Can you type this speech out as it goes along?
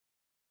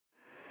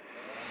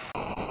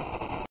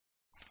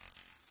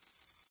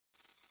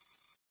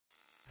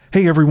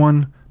Hey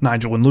everyone,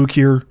 Nigel and Luke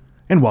here,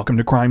 and welcome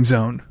to Crime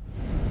Zone.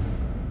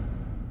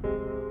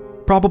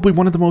 Probably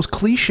one of the most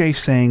cliché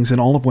sayings in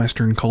all of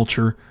Western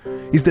culture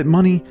is that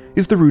money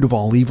is the root of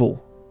all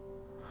evil.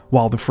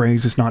 While the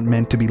phrase is not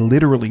meant to be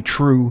literally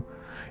true,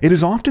 it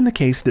is often the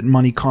case that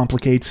money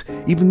complicates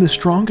even the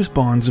strongest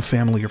bonds of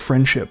family or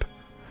friendship,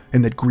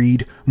 and that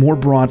greed, more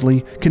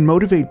broadly, can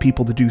motivate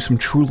people to do some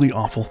truly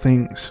awful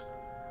things.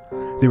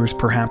 There is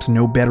perhaps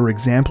no better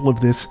example of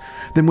this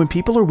than when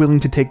people are willing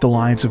to take the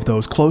lives of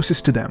those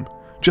closest to them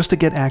just to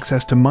get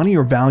access to money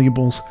or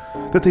valuables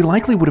that they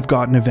likely would have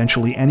gotten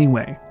eventually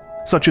anyway,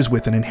 such as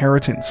with an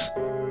inheritance.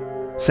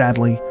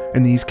 Sadly,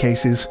 in these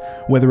cases,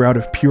 whether out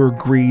of pure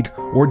greed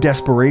or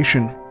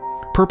desperation,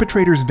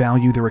 perpetrators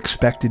value their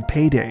expected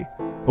payday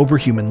over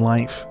human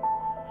life.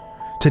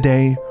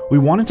 Today, we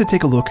wanted to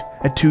take a look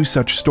at two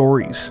such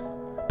stories,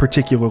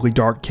 particularly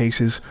dark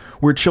cases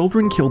where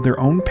children killed their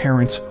own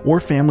parents or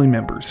family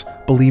members,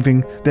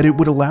 believing that it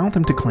would allow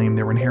them to claim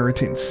their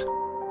inheritance.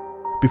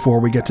 Before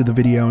we get to the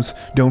videos,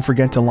 don't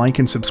forget to like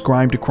and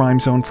subscribe to Crime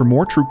Zone for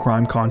more true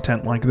crime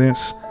content like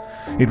this.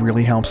 It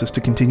really helps us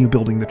to continue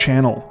building the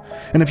channel,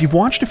 and if you've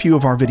watched a few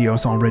of our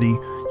videos already,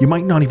 you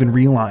might not even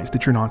realize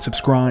that you're not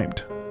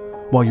subscribed.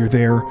 While you're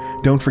there,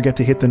 don't forget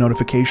to hit the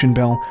notification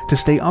bell to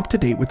stay up to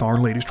date with our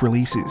latest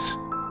releases.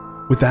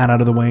 With that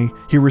out of the way,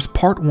 here is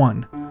part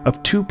 1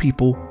 of two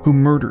people who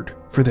murdered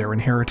for their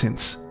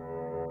inheritance.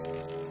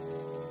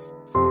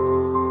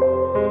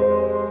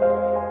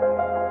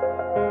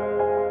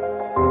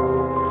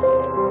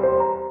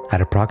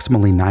 At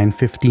approximately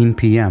 9:15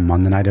 p.m.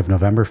 on the night of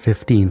November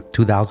 15,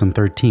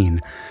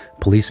 2013,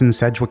 police in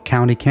Sedgwick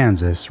County,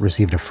 Kansas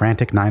received a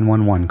frantic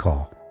 911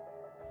 call.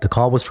 The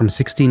call was from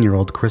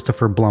 16-year-old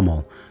Christopher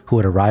Bluml, who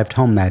had arrived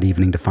home that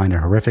evening to find a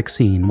horrific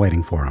scene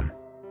waiting for him.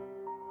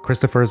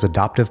 Christopher's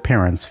adoptive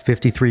parents,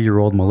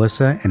 53-year-old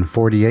Melissa and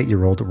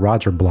 48-year-old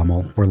Roger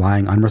Bluml, were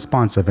lying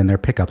unresponsive in their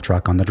pickup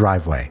truck on the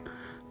driveway.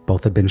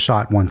 Both had been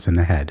shot once in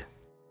the head.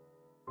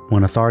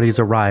 When authorities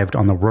arrived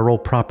on the rural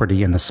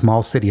property in the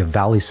small city of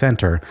Valley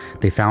Center,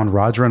 they found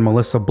Roger and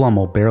Melissa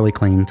Bluml barely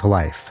clinging to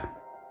life.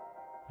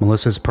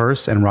 Melissa's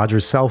purse and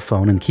Roger's cell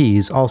phone and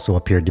keys also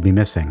appeared to be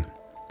missing.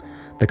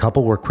 The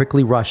couple were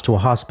quickly rushed to a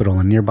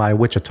hospital in nearby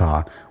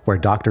Wichita, where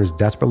doctors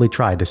desperately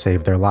tried to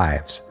save their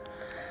lives.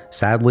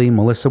 Sadly,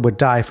 Melissa would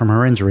die from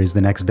her injuries the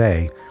next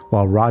day,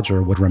 while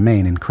Roger would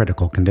remain in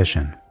critical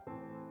condition.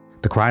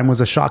 The crime was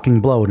a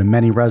shocking blow to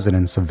many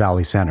residents of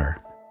Valley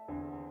Center.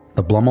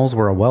 The Blumls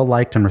were a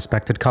well-liked and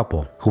respected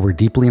couple who were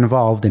deeply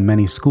involved in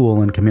many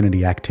school and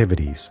community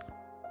activities.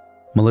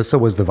 Melissa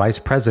was the vice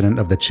president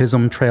of the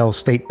Chisholm Trail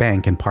State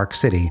Bank in Park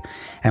City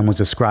and was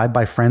described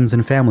by friends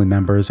and family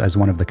members as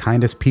one of the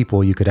kindest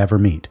people you could ever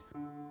meet.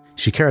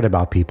 She cared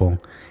about people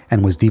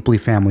and was deeply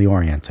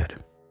family-oriented.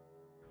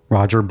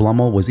 Roger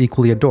Bluml was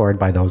equally adored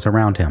by those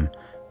around him.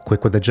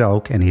 Quick with a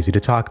joke and easy to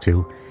talk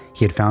to,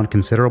 he had found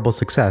considerable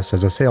success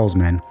as a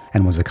salesman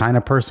and was the kind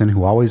of person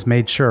who always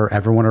made sure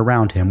everyone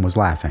around him was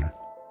laughing.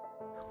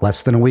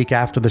 Less than a week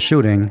after the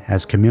shooting,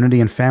 as community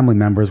and family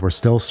members were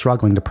still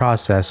struggling to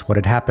process what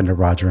had happened to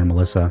Roger and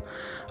Melissa,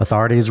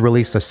 authorities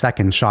released a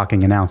second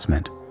shocking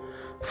announcement.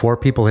 4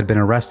 people had been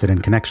arrested in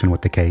connection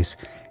with the case,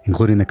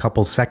 including the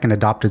couple's second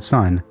adopted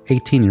son,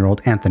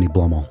 18-year-old Anthony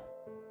Bluml.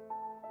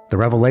 The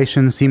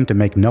revelation seemed to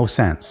make no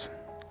sense.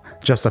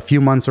 Just a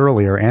few months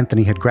earlier,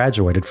 Anthony had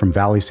graduated from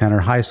Valley Center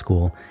High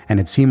School and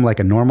had seemed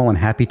like a normal and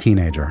happy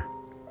teenager.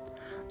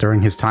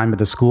 During his time at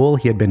the school,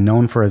 he had been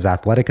known for his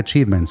athletic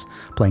achievements,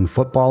 playing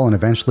football and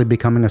eventually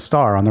becoming a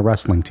star on the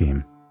wrestling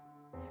team.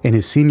 In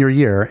his senior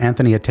year,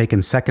 Anthony had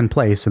taken second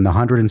place in the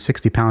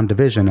 160-pound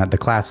division at the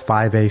Class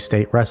 5A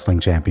State Wrestling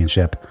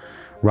Championship.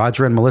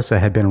 Roger and Melissa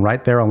had been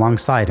right there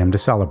alongside him to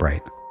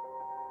celebrate.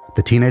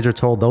 The teenager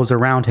told those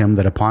around him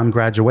that upon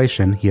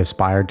graduation, he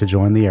aspired to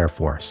join the Air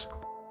Force.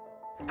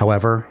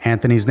 However,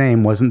 Anthony's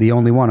name wasn't the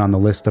only one on the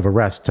list of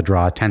arrests to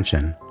draw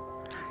attention.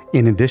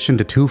 In addition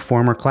to 2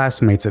 former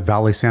classmates at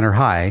Valley Center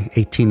High,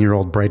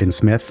 18-year-old Braden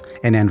Smith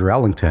and Andrew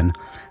Ellington,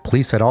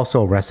 police had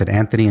also arrested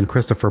Anthony and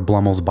Christopher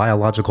Bluml's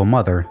biological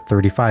mother,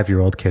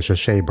 35-year-old Kisha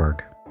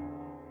Shayberg.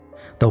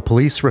 Though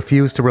police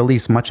refused to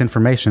release much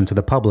information to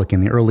the public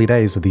in the early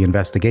days of the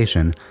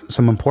investigation,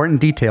 some important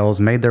details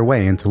made their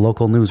way into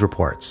local news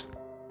reports.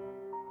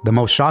 The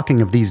most shocking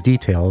of these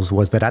details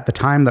was that at the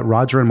time that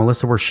Roger and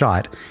Melissa were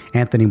shot,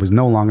 Anthony was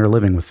no longer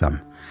living with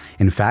them.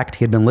 In fact,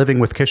 he had been living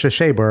with Kisha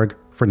Shayberg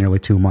for nearly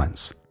 2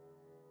 months.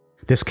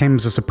 This came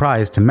as a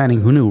surprise to many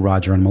who knew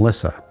Roger and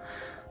Melissa.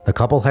 The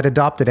couple had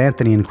adopted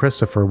Anthony and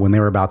Christopher when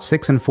they were about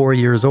 6 and 4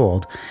 years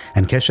old,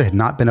 and Kisha had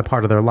not been a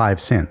part of their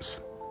lives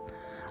since.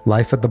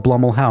 Life at the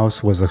Bluml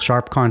house was a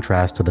sharp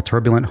contrast to the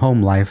turbulent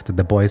home life that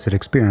the boys had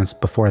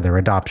experienced before their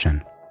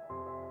adoption.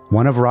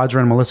 One of Roger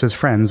and Melissa's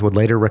friends would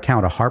later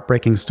recount a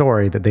heartbreaking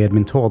story that they had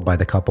been told by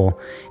the couple,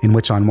 in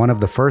which on one of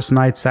the first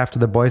nights after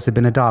the boys had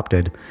been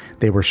adopted,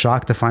 they were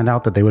shocked to find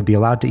out that they would be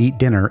allowed to eat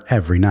dinner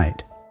every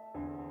night.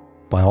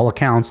 By all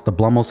accounts, the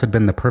Blumls had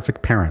been the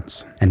perfect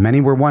parents, and many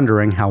were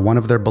wondering how one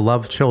of their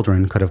beloved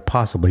children could have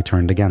possibly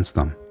turned against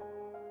them.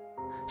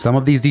 Some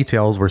of these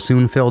details were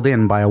soon filled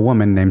in by a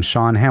woman named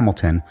Shawn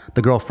Hamilton,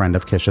 the girlfriend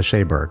of Kisha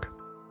Shayberg.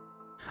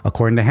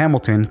 According to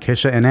Hamilton,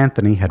 Kisha and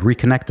Anthony had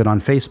reconnected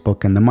on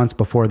Facebook in the months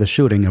before the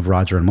shooting of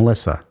Roger and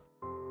Melissa.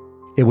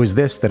 It was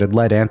this that had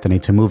led Anthony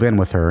to move in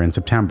with her in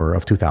September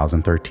of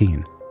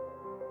 2013.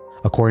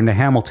 According to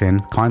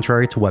Hamilton,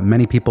 contrary to what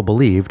many people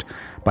believed,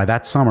 by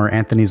that summer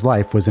Anthony's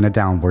life was in a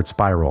downward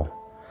spiral.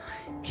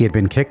 He had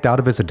been kicked out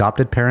of his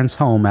adopted parents'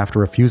 home after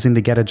refusing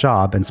to get a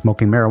job and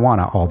smoking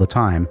marijuana all the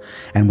time,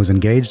 and was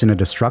engaged in a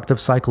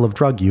destructive cycle of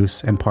drug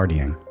use and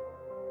partying.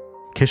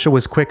 Kisha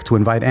was quick to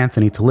invite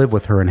Anthony to live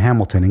with her in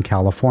Hamilton in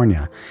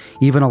California,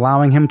 even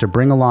allowing him to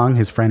bring along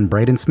his friend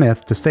Braden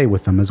Smith to stay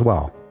with them as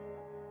well.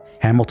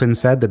 Hamilton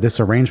said that this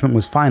arrangement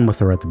was fine with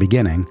her at the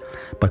beginning,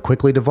 but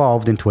quickly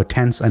devolved into a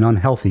tense and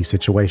unhealthy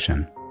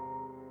situation.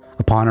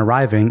 Upon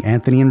arriving,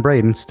 Anthony and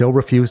Braden still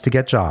refused to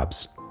get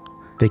jobs.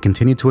 They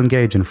continued to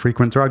engage in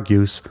frequent drug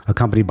use,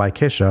 accompanied by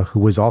Kisha, who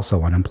was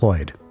also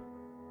unemployed.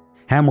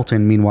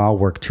 Hamilton, meanwhile,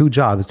 worked 2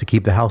 jobs to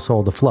keep the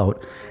household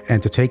afloat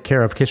and to take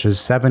care of Kisha's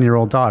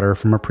 7-year-old daughter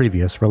from a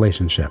previous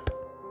relationship.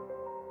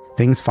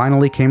 Things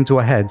finally came to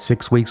a head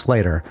 6 weeks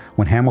later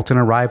when Hamilton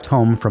arrived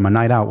home from a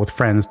night out with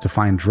friends to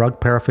find drug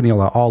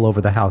paraphernalia all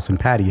over the house and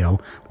patio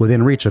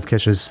within reach of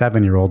Kisha's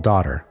 7-year-old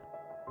daughter.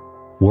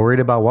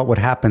 Worried about what would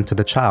happen to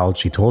the child,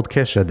 she told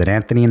Kisha that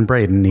Anthony and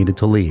Braden needed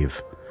to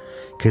leave.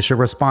 Kisha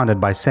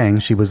responded by saying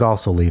she was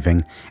also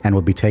leaving and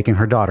would be taking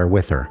her daughter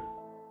with her.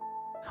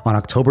 On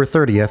October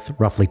 30th,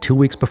 roughly 2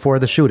 weeks before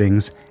the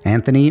shootings,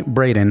 Anthony,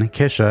 Braden,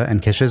 Kisha, and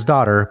Kisha's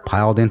daughter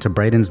piled into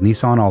Braden's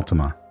Nissan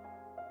Altima.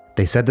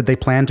 They said that they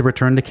planned to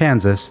return to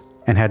Kansas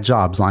and had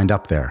jobs lined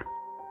up there.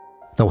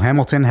 Though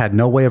Hamilton had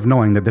no way of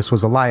knowing that this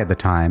was a lie at the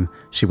time,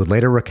 she would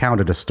later recount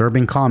a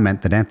disturbing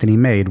comment that Anthony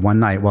made one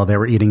night while they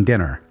were eating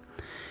dinner.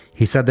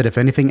 He said that if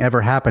anything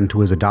ever happened to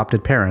his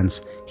adopted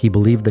parents, he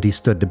believed that he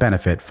stood to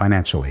benefit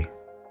financially.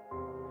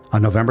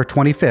 On November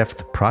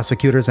 25th,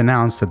 prosecutors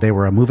announced that they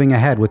were moving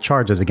ahead with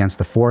charges against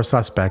the 4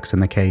 suspects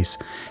in the case,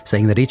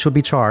 saying that each would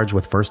be charged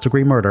with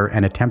first-degree murder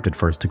and attempted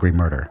first-degree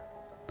murder.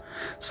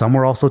 Some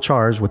were also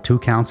charged with 2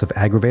 counts of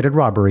aggravated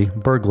robbery,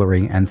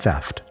 burglary, and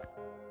theft.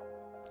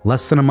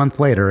 Less than a month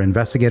later,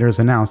 investigators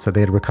announced that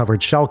they had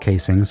recovered shell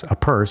casings, a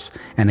purse,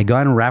 and a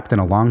gun wrapped in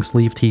a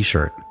long-sleeve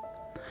t-shirt.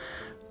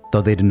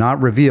 Though they did not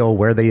reveal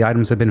where the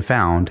items had been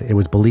found, it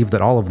was believed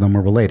that all of them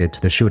were related to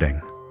the shooting.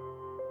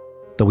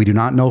 Though we do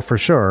not know for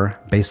sure,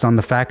 based on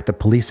the fact that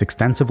police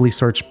extensively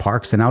searched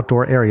parks and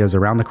outdoor areas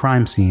around the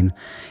crime scene,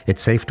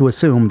 it's safe to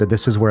assume that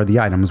this is where the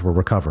items were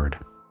recovered.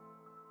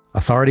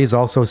 Authorities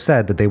also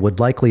said that they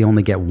would likely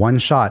only get 1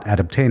 shot at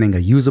obtaining a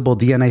usable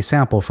DNA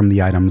sample from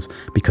the items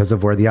because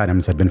of where the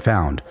items had been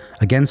found,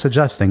 again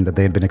suggesting that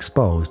they had been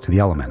exposed to the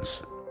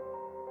elements.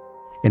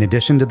 In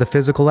addition to the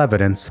physical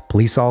evidence,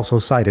 police also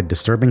cited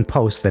disturbing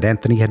posts that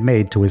Anthony had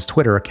made to his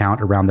Twitter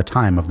account around the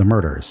time of the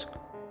murders.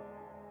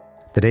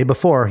 The day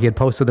before, he had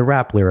posted the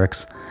rap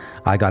lyrics,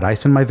 "I got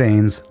ice in my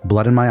veins,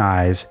 blood in my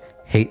eyes,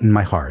 hate in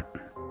my heart."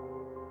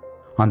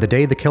 On the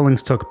day the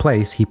killings took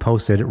place, he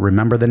posted,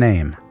 "Remember the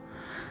name."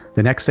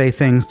 The next day,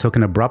 things took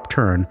an abrupt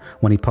turn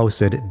when he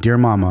posted, "Dear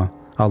Mama,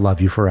 I'll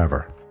love you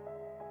forever."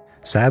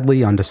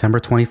 Sadly, on December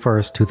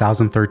 21st,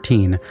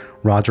 2013,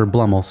 Roger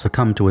Bluml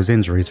succumbed to his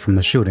injuries from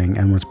the shooting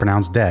and was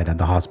pronounced dead at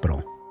the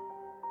hospital.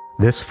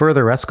 This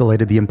further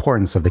escalated the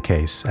importance of the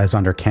case, as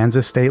under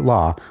Kansas state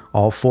law,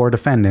 all 4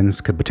 defendants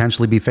could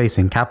potentially be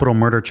facing capital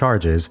murder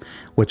charges,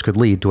 which could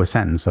lead to a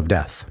sentence of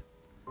death.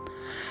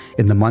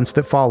 In the months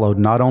that followed,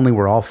 not only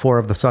were all 4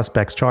 of the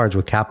suspects charged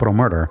with capital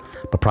murder,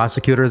 but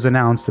prosecutors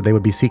announced that they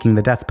would be seeking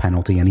the death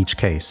penalty in each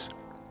case.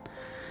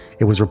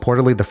 It was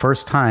reportedly the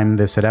first time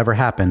this had ever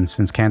happened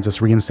since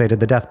Kansas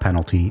reinstated the death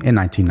penalty in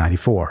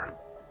 1994.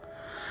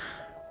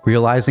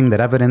 Realizing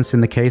that evidence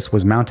in the case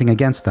was mounting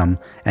against them,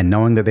 and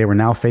knowing that they were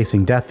now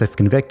facing death if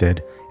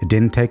convicted, it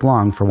didn't take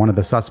long for one of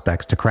the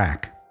suspects to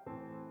crack.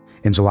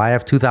 In July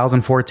of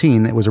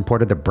 2014, it was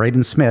reported that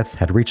Braden Smith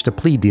had reached a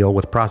plea deal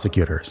with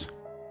prosecutors.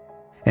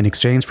 In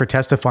exchange for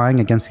testifying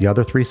against the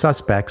other 3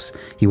 suspects,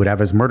 he would have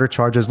his murder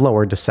charges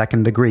lowered to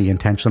second-degree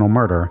intentional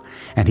murder,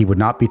 and he would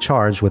not be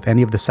charged with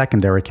any of the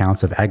secondary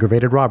counts of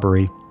aggravated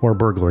robbery or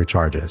burglary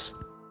charges.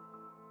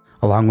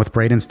 Along with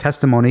Braden's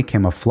testimony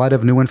came a flood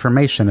of new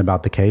information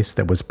about the case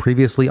that was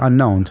previously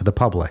unknown to the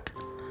public.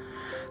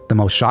 The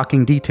most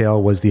shocking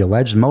detail was the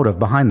alleged motive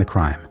behind the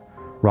crime.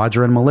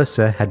 Roger and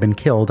Melissa had been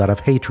killed out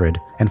of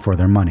hatred and for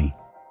their money.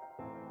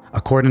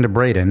 According to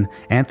Braden,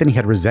 Anthony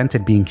had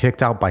resented being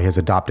kicked out by his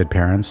adopted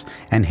parents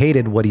and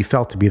hated what he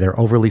felt to be their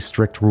overly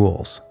strict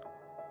rules.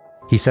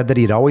 He said that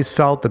he had always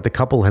felt that the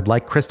couple had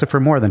liked Christopher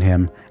more than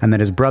him and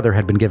that his brother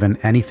had been given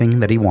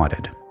anything that he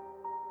wanted.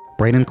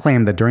 Braden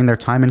claimed that during their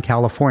time in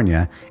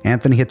California,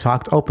 Anthony had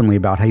talked openly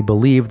about how he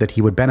believed that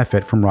he would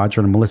benefit from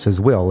Roger and Melissa's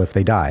will if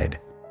they died.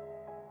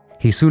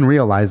 He soon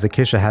realized that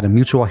Kisha had a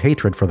mutual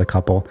hatred for the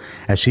couple,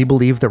 as she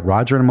believed that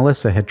Roger and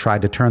Melissa had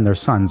tried to turn their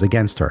sons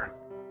against her.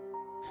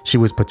 She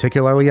was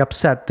particularly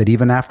upset that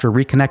even after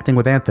reconnecting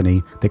with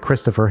Anthony, that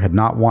Christopher had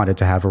not wanted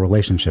to have a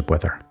relationship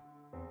with her.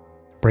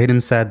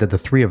 Braden said that the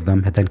three of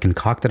them had then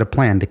concocted a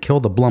plan to kill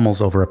the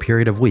Blumls over a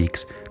period of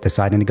weeks,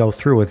 deciding to go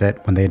through with it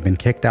when they had been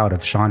kicked out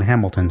of Sean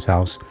Hamilton's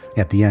house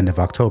at the end of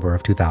October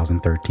of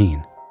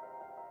 2013.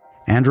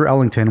 Andrew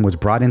Ellington was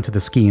brought into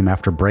the scheme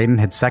after Braden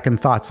had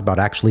second thoughts about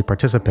actually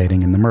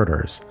participating in the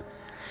murders.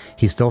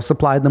 He still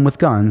supplied them with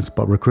guns,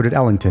 but recruited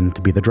Ellington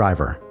to be the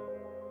driver.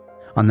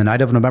 On the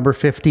night of November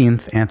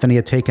 15th, Anthony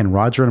had taken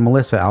Roger and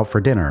Melissa out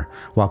for dinner,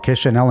 while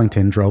Kisha and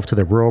Ellington drove to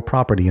the rural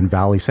property in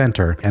Valley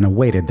Center and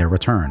awaited their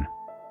return.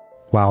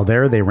 While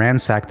there, they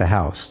ransacked the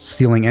house,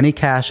 stealing any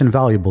cash and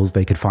valuables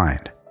they could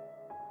find.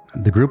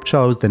 The group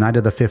chose the night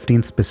of the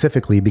 15th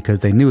specifically because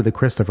they knew that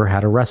Christopher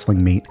had a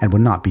wrestling meet and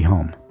would not be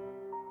home.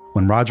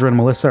 When Roger and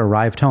Melissa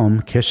arrived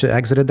home, Kisha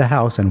exited the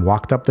house and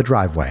walked up the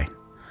driveway.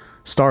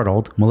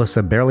 Startled,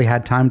 Melissa barely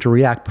had time to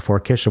react before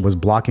Kisha was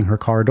blocking her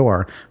car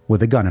door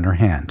with a gun in her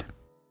hand.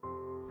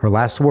 Her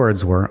last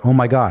words were, "Oh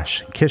my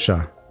gosh,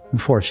 Kisha,"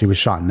 before she was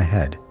shot in the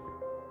head.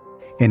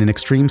 In an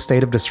extreme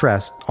state of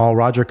distress, all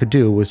Roger could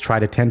do was try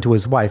to tend to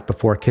his wife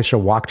before Kisha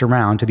walked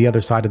around to the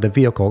other side of the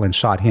vehicle and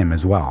shot him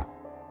as well.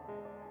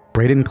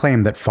 Braden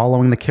claimed that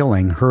following the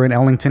killing, her and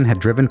Ellington had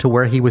driven to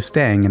where he was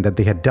staying and that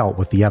they had dealt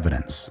with the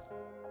evidence.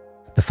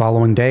 The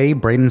following day,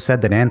 Braden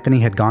said that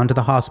Anthony had gone to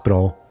the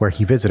hospital where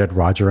he visited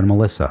Roger and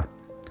Melissa.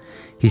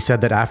 He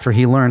said that after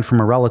he learned from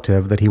a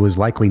relative that he was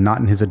likely not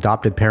in his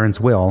adopted parents'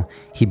 will,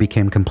 he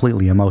became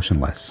completely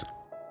emotionless.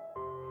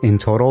 In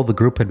total, the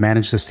group had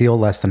managed to steal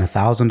less than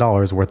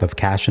 $1,000 worth of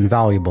cash and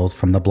valuables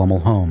from the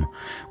Bluml home,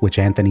 which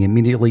Anthony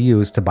immediately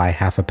used to buy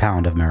half a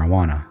pound of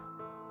marijuana.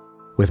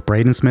 With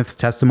Braden Smith's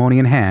testimony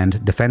in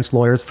hand, defense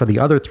lawyers for the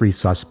other three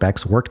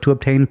suspects worked to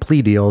obtain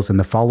plea deals in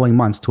the following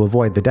months to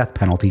avoid the death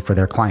penalty for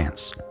their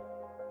clients.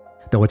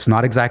 Though it's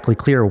not exactly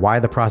clear why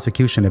the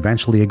prosecution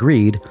eventually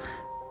agreed,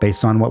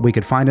 based on what we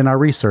could find in our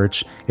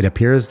research, it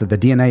appears that the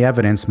DNA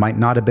evidence might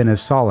not have been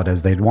as solid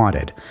as they'd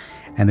wanted,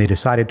 and they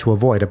decided to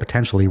avoid a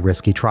potentially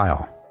risky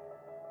trial.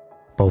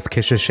 Both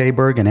Kisha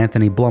Shayberg and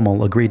Anthony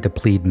Bluml agreed to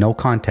plead no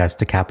contest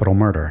to capital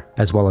murder,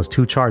 as well as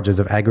 2 charges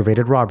of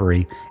aggravated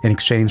robbery in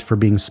exchange for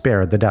being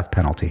spared the death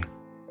penalty.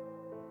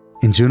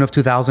 In June of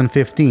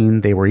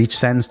 2015, they were each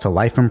sentenced to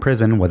life in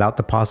prison without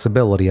the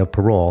possibility of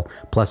parole,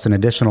 plus an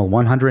additional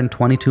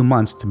 122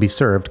 months to be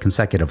served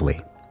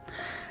consecutively.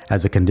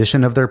 As a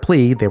condition of their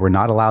plea, they were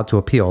not allowed to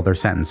appeal their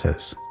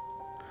sentences.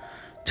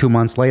 2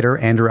 months later,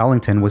 Andrew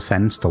Ellington was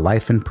sentenced to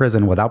life in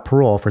prison without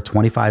parole for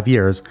 25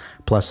 years,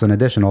 plus an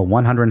additional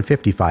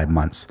 155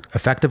 months,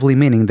 effectively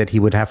meaning that he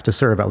would have to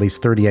serve at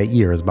least 38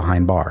 years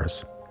behind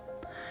bars.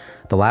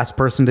 The last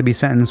person to be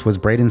sentenced was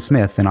Braden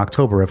Smith in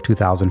October of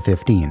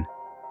 2015.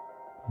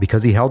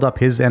 Because he held up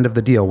his end of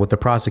the deal with the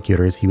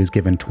prosecutors, he was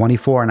given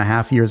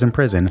 24.5 years in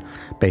prison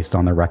based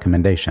on their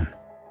recommendation.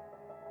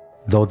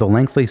 Though the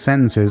lengthy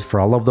sentences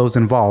for all of those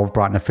involved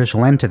brought an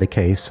official end to the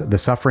case, the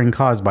suffering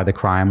caused by the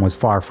crime was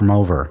far from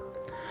over.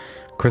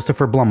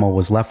 Christopher Bluml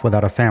was left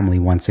without a family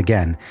once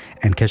again,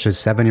 and Kisha's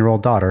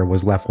 7-year-old daughter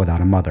was left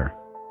without a mother.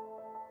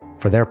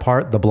 For their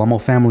part, the Bluml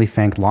family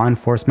thanked law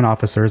enforcement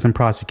officers and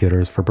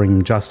prosecutors for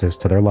bringing justice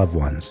to their loved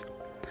ones.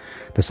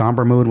 The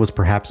somber mood was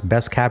perhaps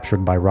best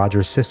captured by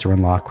Roger's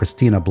sister-in-law,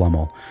 Christina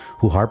Bluml,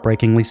 who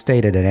heartbreakingly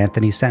stated at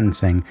Anthony's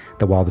sentencing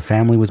that while the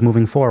family was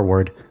moving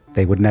forward,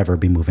 they would never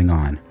be moving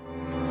on.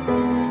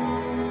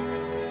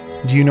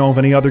 Do you know of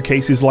any other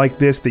cases like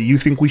this that you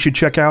think we should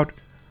check out?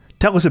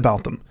 Tell us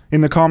about them in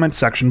the comments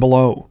section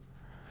below.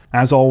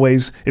 As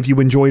always, if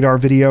you enjoyed our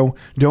video,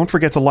 don't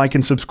forget to like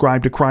and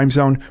subscribe to Crime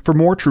Zone for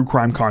more true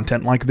crime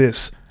content like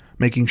this,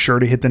 making sure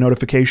to hit the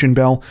notification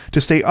bell to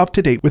stay up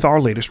to date with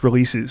our latest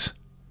releases.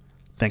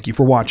 Thank you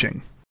for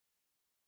watching.